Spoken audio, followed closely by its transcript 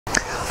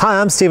Hi,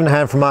 I'm Stephen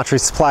Ham from Archery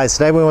Supplies.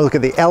 Today we're going to look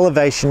at the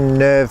Elevation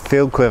Nerve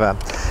Field Quiver.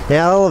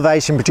 Now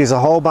Elevation produce a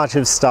whole bunch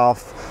of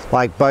stuff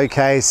like bow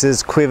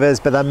cases, quivers,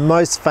 but they're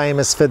most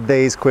famous for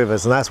these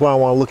quivers, and that's what I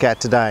want to look at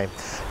today.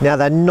 Now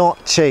they're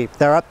not cheap.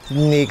 They're up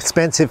in the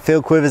expensive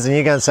field quivers, and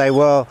you're going to say,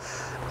 well,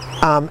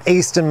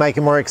 Eastern make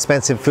a more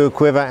expensive field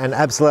quiver, and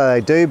absolutely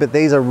they do, but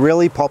these are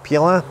really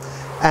popular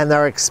and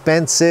they're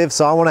expensive,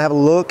 so I want to have a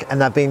look,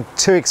 and they've been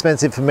too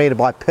expensive for me to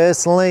buy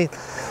personally,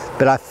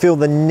 but I feel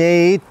the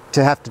need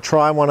to have to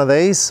try one of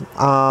these. So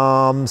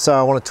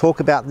I want to talk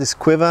about this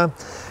quiver,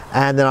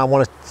 and then I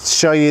want to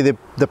show you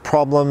the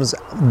problems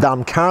that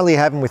I'm currently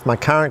having with my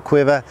current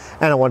quiver,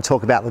 and I want to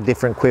talk about the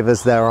different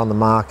quivers that are on the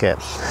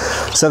market.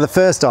 So the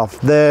first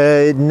off,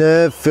 the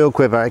Nerve Field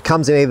Quiver. It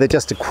comes in either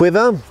just a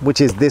quiver,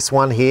 which is this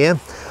one here,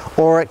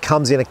 or it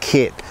comes in a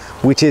kit,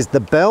 which is the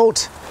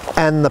belt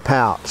and the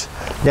pouch.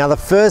 Now the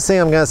first thing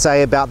I'm going to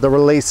say about the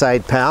release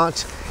aid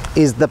pouch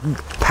is the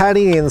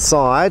padding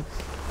inside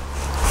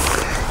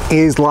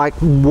is like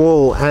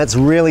wool, and it's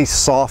really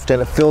soft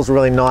and it feels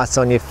really nice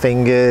on your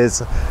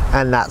fingers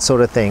and that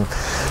sort of thing.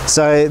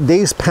 So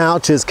these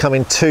pouches come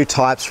in two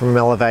types from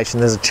Elevation.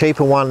 There's a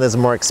cheaper one, there's a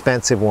more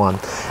expensive one.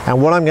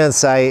 And what I'm going to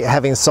say,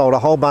 having sold a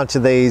whole bunch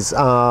of these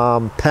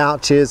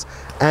pouches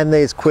and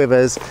these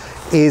quivers,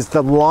 is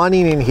the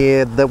lining in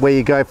here, that where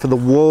you go for the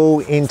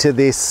wool into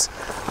this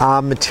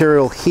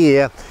material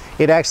here,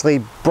 it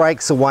actually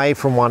breaks away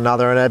from one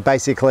another and it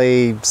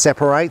basically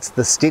separates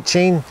the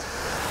stitching.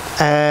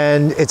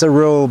 And it's a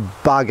real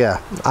bugger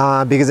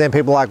because then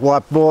people are like, well, I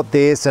bought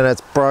this and it's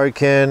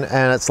broken,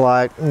 and it's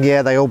like,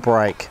 yeah, they all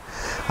break.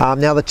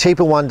 Now the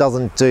cheaper one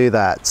doesn't do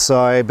that,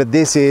 so, but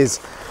this is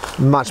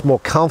much more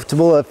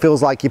comfortable. It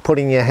feels like you're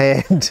putting your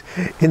hand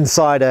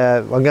inside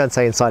I'm going to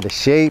say inside a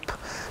sheep.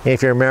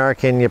 If you're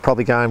American, you're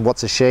probably going,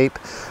 what's a sheep?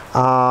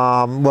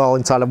 Well,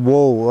 inside a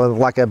wool,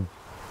 like a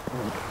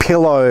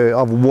pillow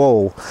of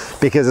wool,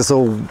 because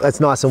it's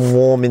nice and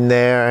warm in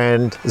there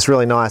and it's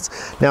really nice.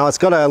 Now it's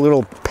got a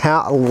little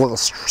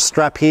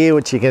strap here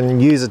which you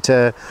can use it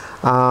to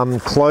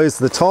close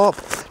the top.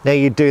 Now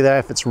you do that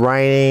if it's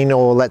raining,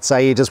 or let's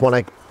say you just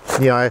want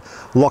to, you know,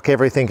 lock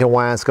everything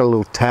away. It's got a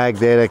little tag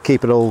there to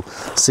keep it all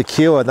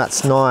secure.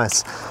 That's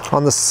nice.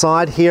 On the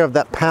side here of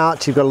that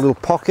pouch, you've got a little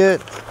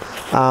pocket.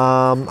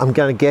 I'm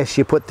going to guess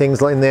you put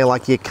things in there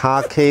like your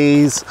car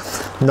keys.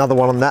 Another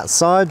one on that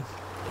side,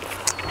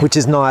 which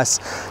is nice.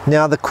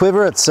 Now the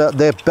quiver itself,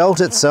 the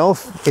belt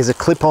itself, is a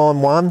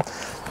clip-on one.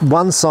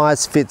 One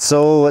size fits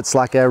all. It's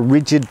like a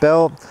rigid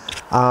belt,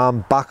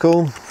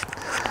 buckle.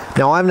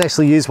 Now I haven't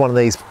actually used one of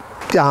these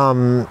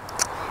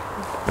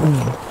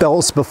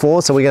belts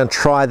before, so we're going to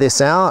try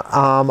this out.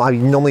 I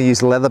normally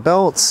use leather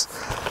belts,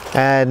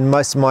 and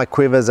most of my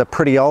quivers are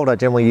pretty old. I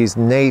generally use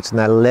neat, and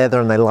they're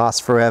leather and they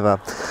last forever.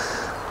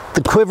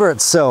 The quiver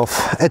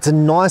itself, it's a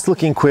nice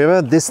looking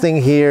quiver. This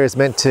thing here is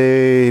meant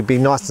to be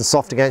nice and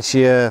soft against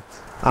your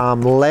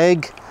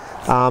leg.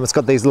 It's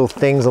got these little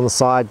things on the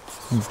side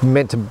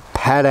meant to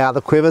pad out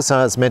the quiver,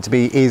 so it's meant to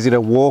be easy to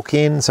walk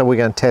in, so we're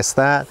going to test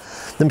that.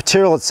 The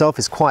material itself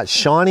is quite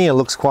shiny, it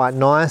looks quite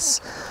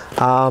nice.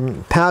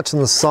 Pouch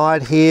on the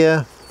side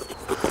here.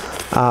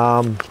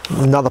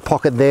 Another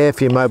pocket there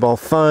for your mobile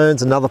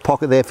phones, another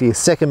pocket there for your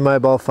second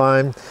mobile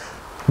phone,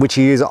 which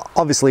you use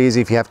obviously easy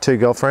if you have two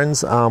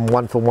girlfriends,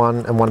 one for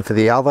one and one for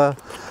the other.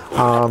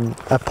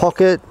 A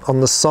pocket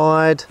on the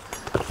side.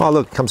 Oh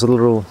look, it comes with a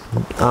little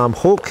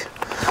hook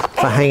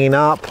for hanging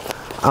up,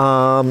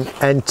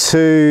 and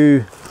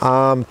two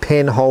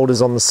pen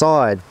holders on the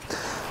side.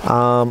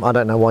 I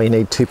don't know why you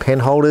need two pen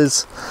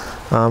holders,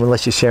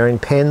 unless you're sharing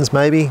pens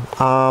maybe.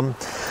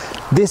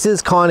 This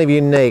is kind of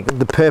unique,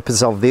 the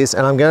purpose of this,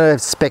 and I'm going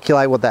to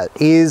speculate what that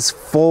is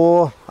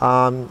for.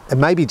 It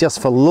may be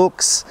just for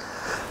looks.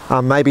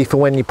 Maybe for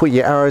when you put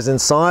your arrows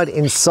inside.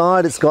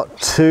 Inside it's got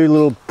two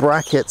little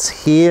brackets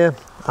here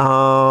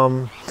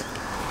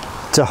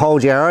to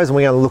hold your arrows, and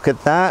we're going to look at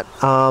that.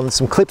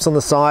 Some clips on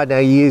the side. Now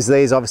you use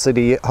these obviously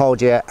to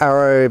hold your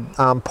arrow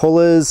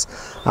pullers,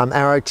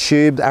 arrow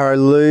tube, arrow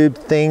lube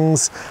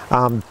things.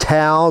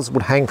 Towels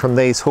would hang from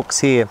these hooks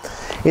here.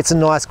 It's a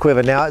nice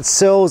quiver. Now it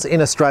sells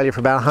in Australia for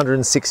about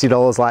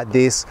 $160 like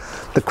this.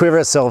 The quiver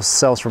itself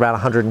sells for about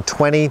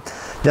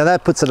 $120. Now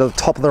that puts it at the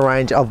top of the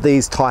range of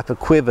these type of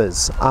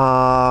quivers.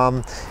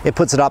 It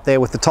puts it up there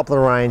with the top of the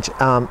range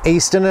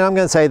Eastern, and I'm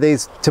going to say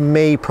these to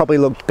me probably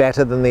look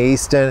better than the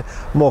Eastern,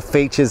 more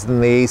features than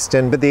the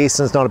Eastern, but the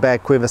Eastern's not a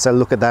bad quiver, so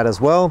look at that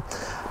as well.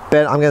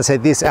 But I'm going to say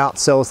this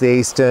outsells the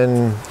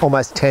Eastern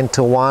almost 10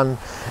 to 1,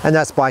 and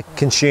that's by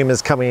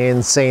consumers coming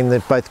in, seeing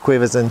both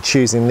quivers and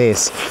choosing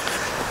this.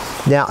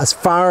 Now as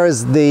far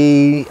as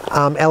the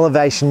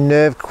Elevation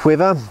Nerve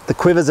Quiver, the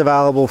quiver's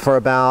available for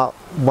about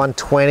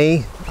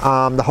 $120.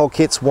 The whole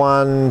kit's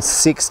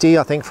 $160,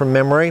 I think, from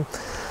memory.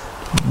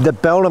 The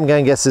belt I'm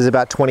going to guess is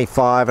about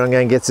 $25, and I'm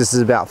going to guess this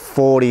is about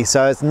 $40,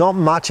 so it's not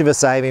much of a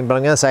saving, but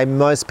I'm going to say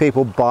most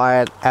people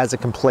buy it as a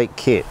complete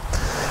kit.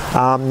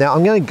 Now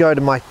I'm going to go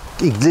to my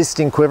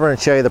existing quiver and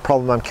show you the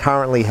problem I'm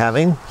currently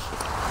having.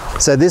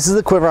 So this is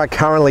the quiver I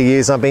currently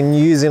use. I've been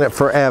using it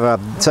forever.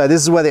 So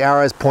this is where the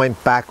arrows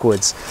point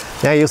backwards.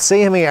 Now you'll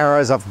see how many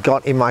arrows I've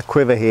got in my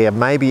quiver here,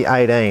 maybe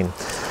 18.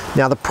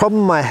 Now the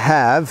problem I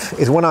have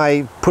is when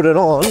I put it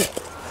on,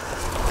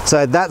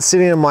 so that's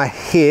sitting on my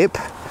hip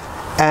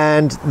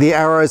and the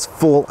arrows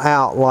fall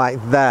out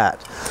like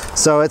that.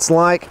 So it's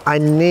like I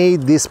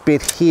need this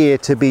bit here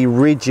to be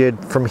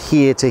rigid from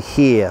here to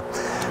here.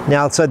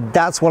 Now, so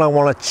that's what I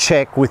want to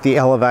check with the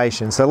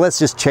elevation. So let's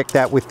just check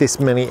that with this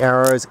many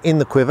arrows in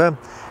the quiver. And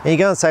you're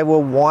going to say,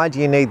 well, why do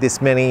you need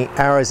this many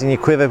arrows in your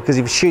quiver? Because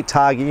if you shoot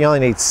target, you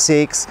only need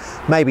 6,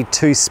 maybe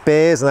 2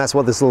 spares, and that's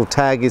what this little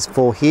tag is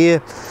for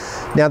here.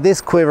 Now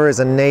this quiver is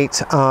a neat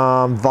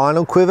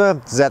vinyl quiver.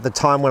 Because at the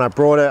time when I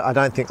brought it,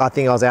 I think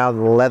I was out of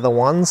the leather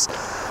ones.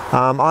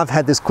 I've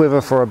had this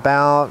quiver for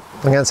about,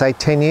 I'm going to say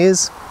 10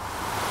 years,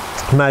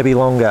 maybe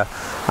longer.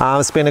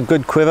 It's been a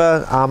good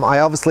quiver. I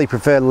obviously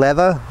prefer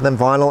leather than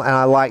vinyl, and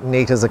I like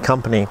Neat as a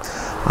company.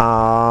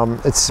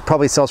 It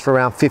probably sells for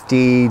around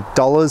 $50,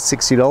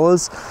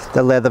 $60.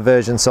 The leather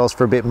version sells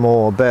for a bit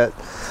more, but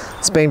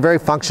it's been very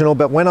functional.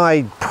 But when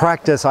I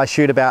practice, I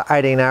shoot about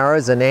 18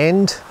 arrows an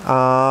end.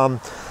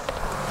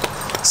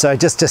 So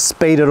just to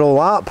speed it all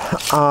up,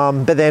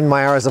 but then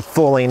my arrows are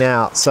falling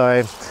out.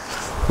 So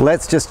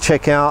let's just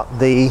check out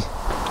the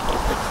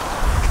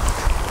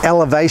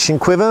elevation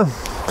quiver.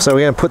 So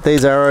we're going to put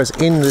these arrows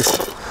in this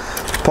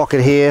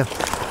pocket here,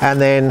 and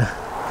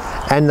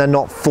they're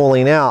not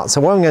falling out.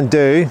 So what I'm going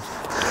to do,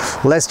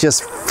 let's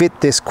just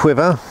fit this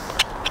quiver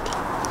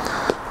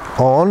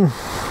on.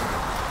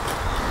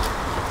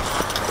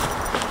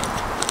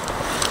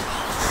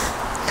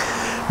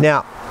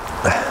 Now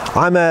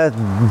I'm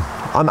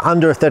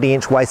under a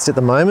 30-inch waist at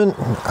the moment.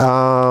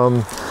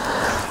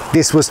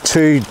 This was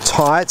too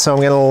tight, so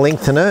I'm going to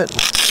lengthen it.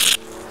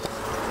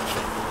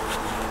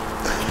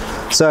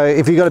 So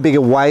if you've got a bigger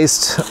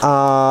waist,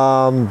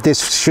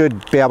 this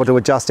should be able to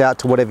adjust out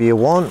to whatever you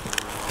want.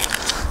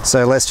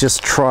 So let's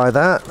just try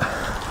that.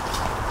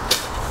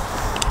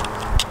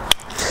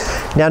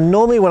 Now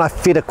normally when I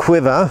fit a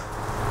quiver,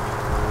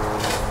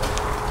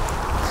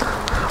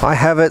 I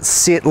have it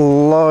sit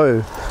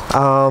low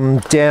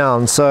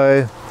down.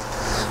 So,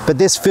 but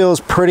this feels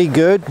pretty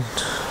good.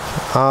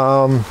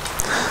 I'm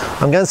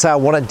going to say I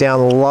want it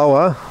down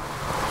lower.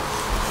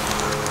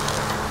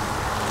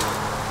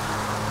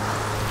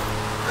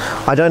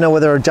 I don't know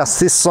whether to adjust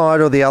this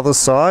side or the other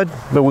side,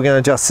 but we're going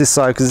to adjust this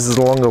side because this is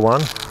the longer one.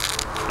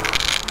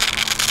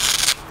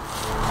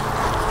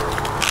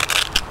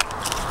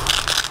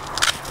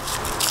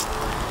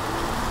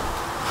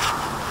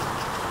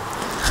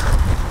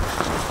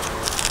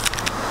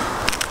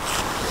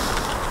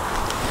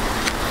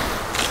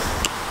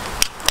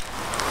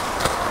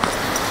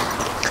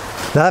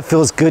 Now that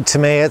feels good to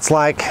me. It's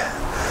like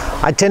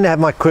I tend to have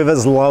my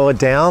quivers lower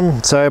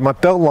down, so my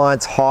belt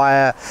line's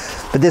higher,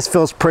 but this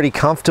feels pretty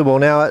comfortable.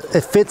 Now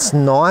it fits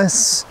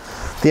nice.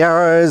 The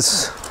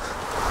arrows,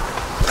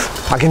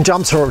 I can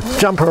jump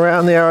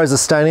around, the arrows are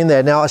staying in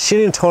there. Now I was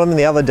shooting a tournament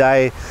the other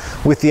day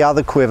with the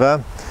other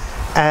quiver,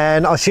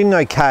 and I was shooting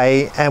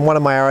okay, and one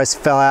of my arrows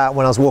fell out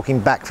when I was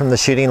walking back from the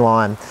shooting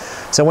line.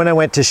 So when I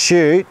went to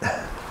shoot,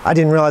 I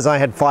didn't realize I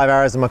had 5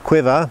 arrows in my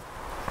quiver.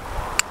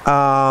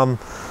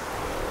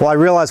 Well, I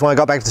realized when I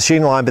got back to the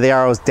shooting line, but the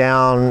arrow was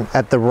down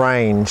at the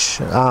range.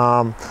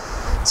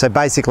 So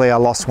basically I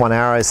lost 1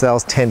 arrow, so that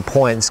was 10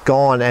 points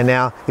gone. And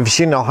now if you're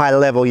shooting at a high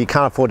level, you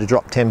can't afford to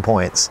drop 10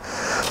 points.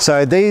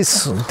 So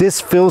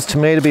this feels to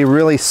me to be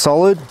really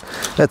solid.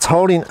 It's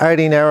holding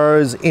 18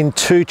 arrows in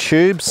 2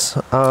 tubes.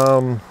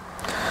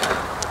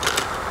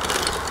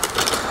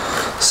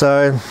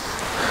 So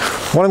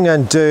what I'm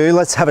going to do,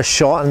 let's have a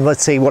shot and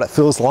let's see what it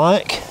feels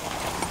like.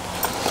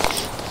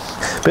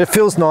 But it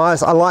feels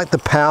nice. I like the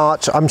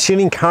pouch. I'm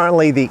shooting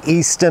currently the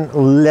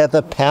Eastern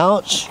leather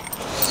pouch.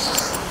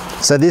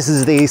 So this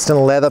is the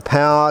Eastern leather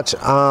pouch. You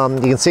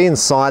can see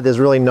inside there's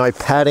really no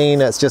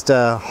padding. It's just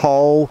a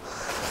hole.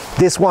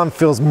 This one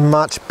feels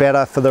much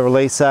better for the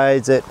release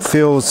aids. It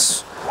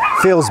feels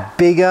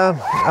bigger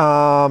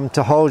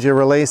to hold your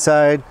release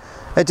aid.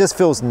 It just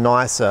feels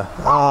nicer.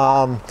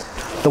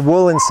 The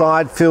wool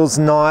inside feels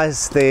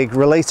nice. The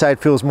release aid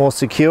feels more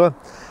secure.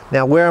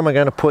 Now where am I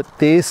going to put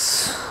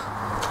this?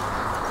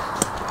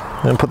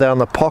 I'm going to put that on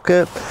the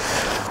pocket.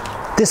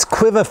 This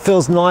quiver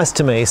feels nice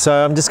to me,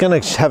 so I'm just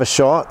going to have a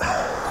shot.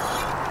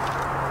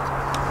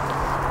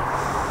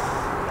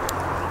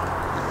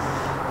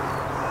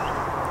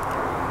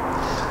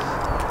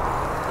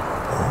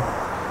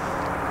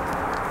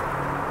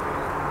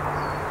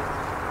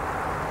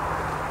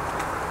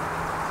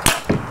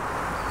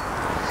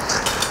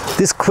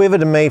 This quiver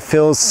to me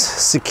feels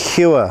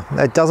secure.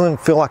 It doesn't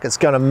feel like it's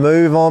going to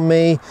move on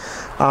me.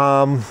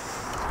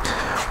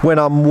 When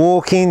I'm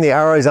walking, the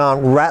arrows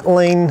aren't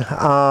rattling.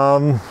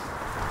 I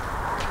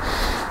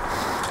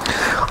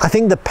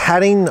think the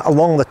padding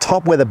along the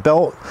top where the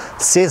belt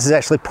sits is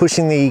actually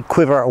pushing the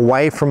quiver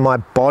away from my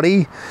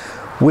body,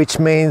 which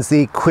means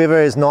the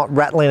quiver is not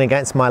rattling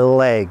against my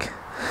leg.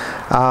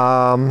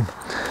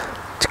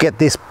 to get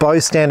this bow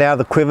stand out of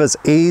the quiver is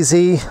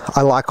easy.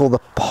 I like all the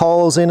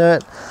poles in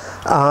it.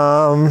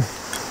 I'm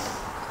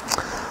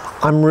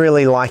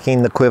really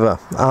liking the quiver.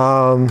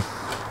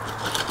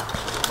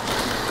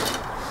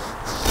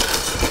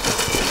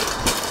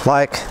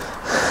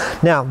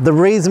 Now, the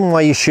reason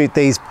why you shoot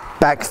these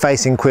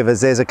back-facing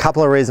quivers, there's a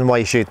couple of reasons why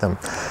you shoot them.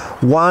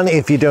 One,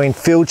 if you're doing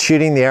field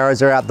shooting, the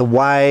arrows are out the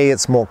way,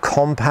 it's more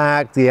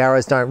compact, the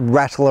arrows don't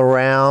rattle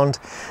around.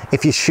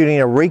 If you're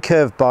shooting a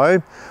recurve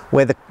bow,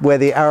 where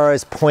the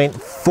arrows point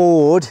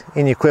forward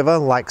in your quiver,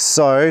 like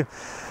so,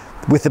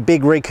 with a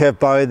big recurve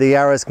bow, the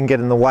arrows can get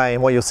in the way,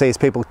 and what you'll see is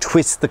people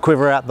twist the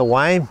quiver out the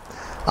way.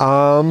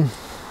 I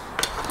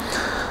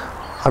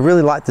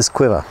really like this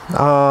quiver.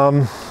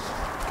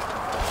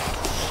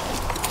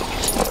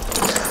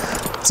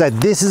 So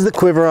this is the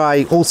quiver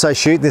I also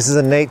shoot. This is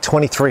a neat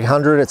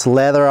 2300. It's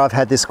leather. I've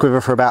had this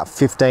quiver for about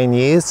 15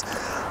 years.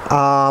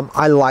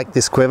 I like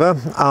this quiver.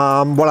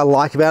 What I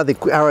like about it,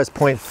 the arrows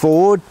point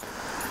forward.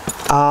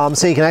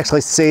 So you can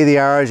actually see the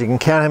arrows. You can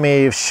count how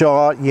many you've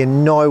shot. You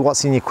know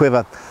what's in your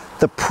quiver.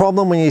 The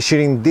problem when you're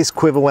shooting this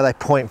quiver where they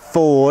point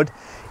forward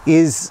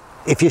is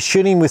if you're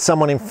shooting with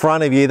someone in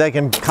front of you, they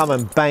can come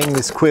and bang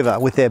this quiver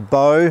with their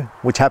bow,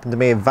 which happened to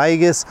me in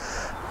Vegas.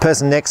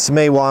 Person next to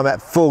me while I'm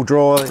at full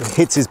draw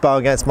hits his bow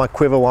against my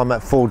quiver while I'm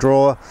at full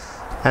draw,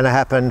 and it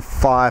happened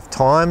 5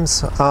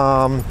 times.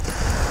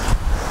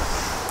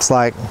 It's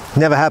like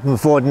never happened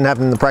before, didn't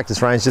happen in the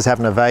practice range, just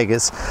happened at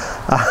Vegas.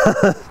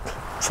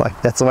 It's like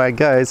that's the way it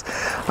goes.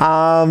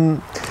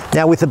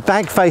 Now with the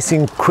back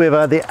facing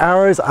quiver, the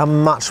arrows are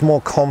much more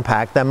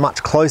compact, they're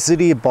much closer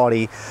to your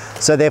body,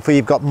 so therefore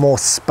you've got more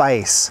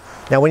space.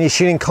 Now when you're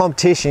shooting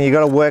competition, you've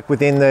got to work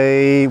within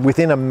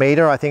a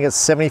meter, I think it's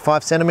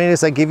 75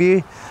 centimeters they give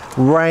you,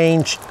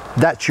 range,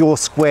 that's your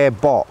square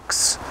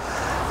box.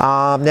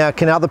 Now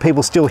can other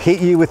people still hit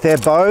you with their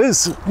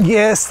bows?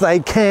 Yes, they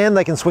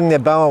can swing their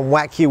bow and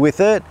whack you with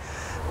it,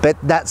 but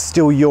that's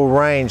still your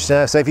range.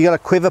 Now, so if you've got a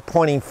quiver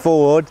pointing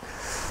forward,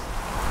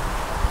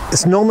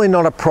 it's normally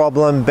not a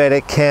problem, but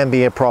it can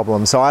be a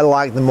problem. So I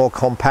like the more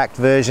compact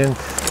version.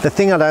 The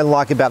thing I don't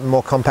like about the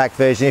more compact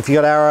version, if you've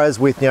got arrows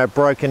with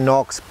broken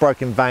nocks,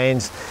 broken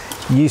vanes,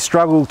 you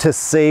struggle to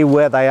see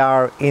where they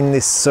are in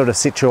this sort of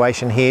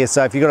situation here.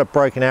 So if you've got a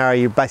broken arrow,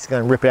 you're basically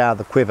going to rip it out of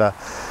the quiver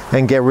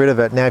and get rid of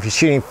it. Now if you're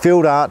shooting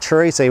field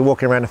archery, so you're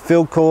walking around a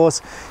field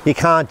course, you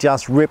can't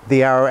just rip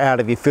the arrow out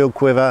of your field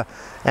quiver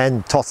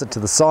and toss it to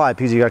the side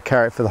because you've got to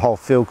carry it for the whole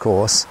field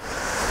course.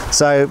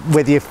 So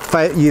whether you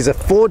use a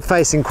forward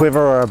facing quiver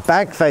or a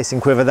back facing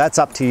quiver, that's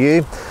up to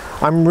you.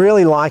 I'm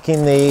really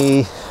liking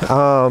the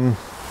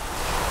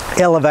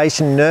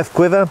Elevation Nerf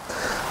quiver.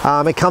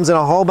 It comes in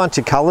a whole bunch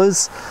of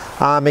colors.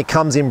 It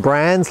comes in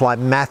brands like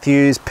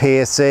Matthews,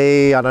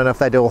 PSE, I don't know if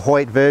they do a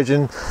Hoyt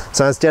version.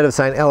 So instead of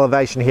saying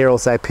Elevation here, I'll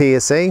say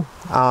PSE.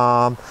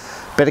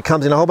 But it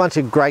comes in a whole bunch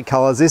of great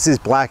colors. This is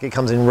black, it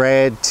comes in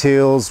red,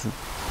 teals,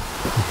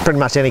 pretty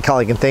much any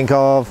color you can think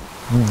of.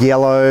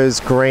 Yellows,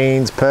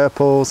 greens,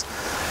 purples.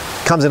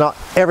 Comes in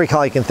every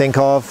color you can think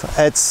of.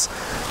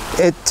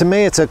 To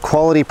me, it's a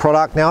quality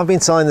product. Now I've been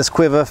selling this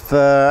quiver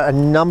for a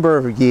number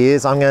of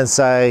years. I'm going to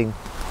say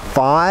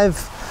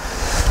 5.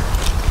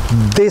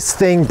 This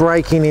thing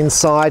breaking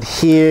inside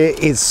here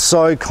is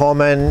so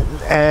common,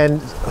 and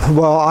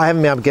well, I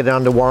haven't been able to get it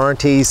under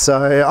warranty,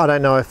 so I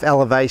don't know if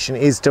Elevation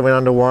is doing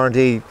under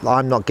warranty.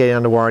 I'm not getting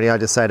under warranty. I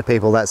just say to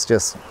people that's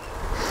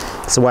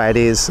the way it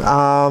is.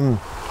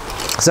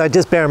 So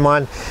just bear in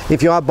mind,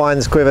 if you are buying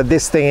this quiver,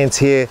 this thing is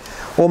here,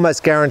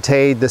 almost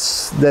guaranteed the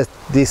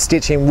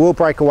stitching will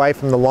break away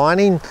from the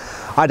lining.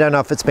 I don't know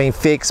if it's been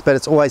fixed, but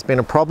it's always been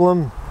a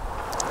problem.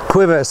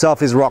 Quiver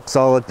itself is rock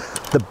solid,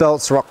 the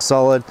belt's rock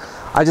solid.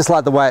 I just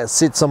like the way it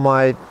sits on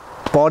my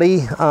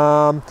body.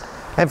 And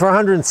for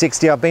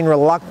 160, I've been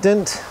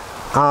reluctant,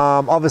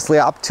 obviously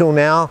up till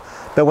now,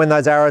 but when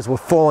those arrows were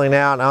falling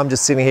out, I'm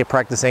just sitting here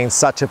practicing,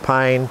 such a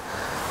pain.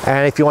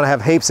 And if you want to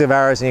have heaps of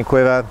arrows in your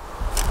quiver,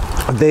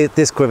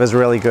 this quiver is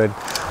really good.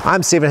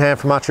 I'm Stephen Ham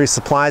from Archery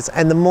Supplies,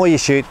 and the more you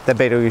shoot, the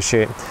better you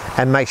shoot.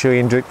 And make sure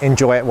you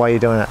enjoy it while you're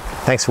doing it.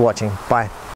 Thanks for watching. Bye.